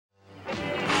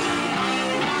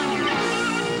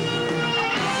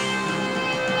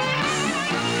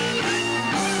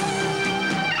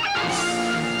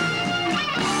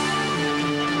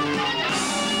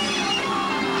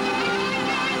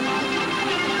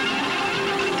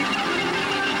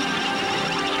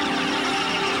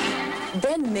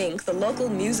Mink, the local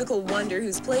musical wonder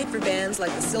who's played for bands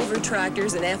like the Silver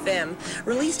Tractors and FM,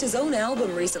 released his own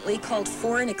album recently called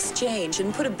Foreign Exchange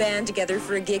and put a band together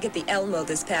for a gig at the Elmo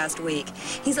this past week.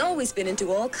 He's always been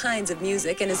into all kinds of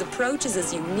music, and his approach is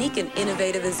as unique and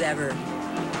innovative as ever.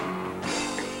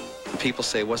 People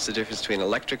say, what's the difference between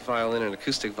electric violin and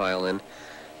acoustic violin?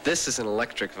 This is an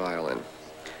electric violin.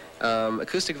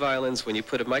 Acoustic violins, when you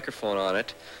put a microphone on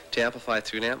it to amplify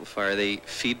through an amplifier, they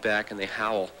feed back and they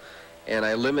howl. And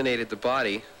I eliminated the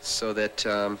body so that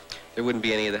there wouldn't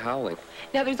be any of the howling.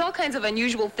 Now, there's all kinds of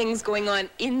unusual things going on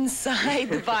inside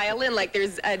the violin, like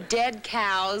there's dead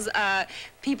cows,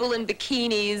 people in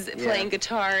bikinis playing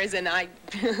guitars, and I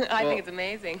think it's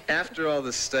amazing. After all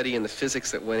the study and the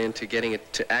physics that went into getting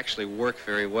it to actually work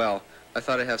very well, I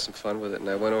thought I'd have some fun with it, and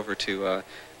I went over to a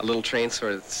little train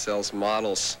store that sells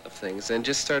models of things and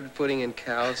just started putting in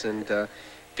cows and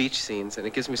beach scenes, and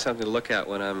it gives me something to look at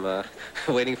when I'm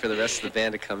waiting for the rest of the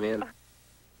band to come in.